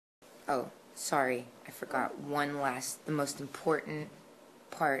Oh, sorry, I forgot the most important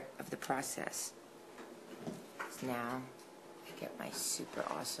part of the process. Is now I get my super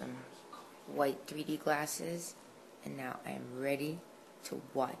awesome white 3D glasses, and now I am ready to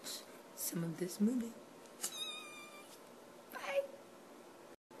watch some of this movie. Bye.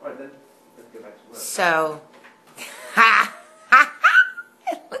 Alright then, let's go back to work. So,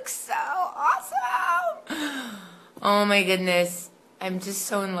 it looks so awesome! Oh my goodness. I'm just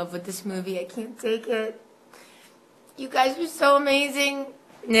so in love with this movie. I can't take it. You guys are so amazing.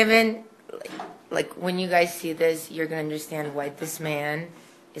 Niven, like when you guys see this, you're going to understand why this man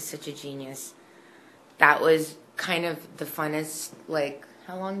is such a genius. That was kind of the funnest, like,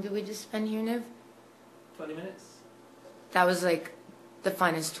 how long did we just spend here, Niv? 20 minutes? That was like the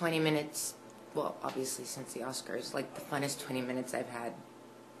funnest 20 minutes, well, obviously since the Oscars, like the funnest 20 minutes I've had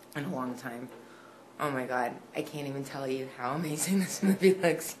in a long time. Oh my god, I can't even tell you how amazing this movie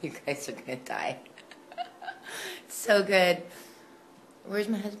looks. You guys are gonna die. It's so good. Where's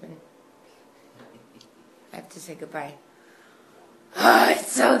my husband? I have to say goodbye. Oh,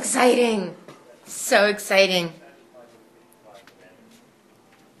 it's so exciting. So exciting.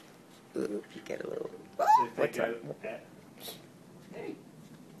 Ooh, you get a little... What's up?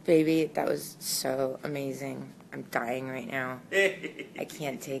 Baby, that was so amazing. I'm dying right now. I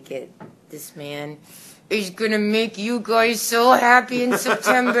can't take it. This man is gonna make you guys so happy in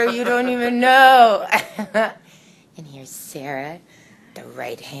September, you don't even know. And here's Sarah, the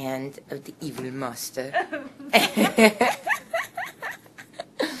right hand of the evil master.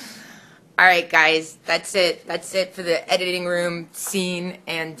 Alright guys, that's it. That's it for the editing room scene.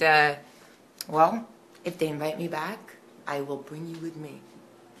 And, well, if they invite me back, I will bring you with me.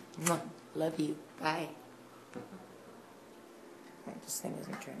 Mwah. Love you. Bye. This thing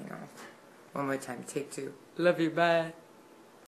isn't turning off. One more time. Take two. Love you. Bye.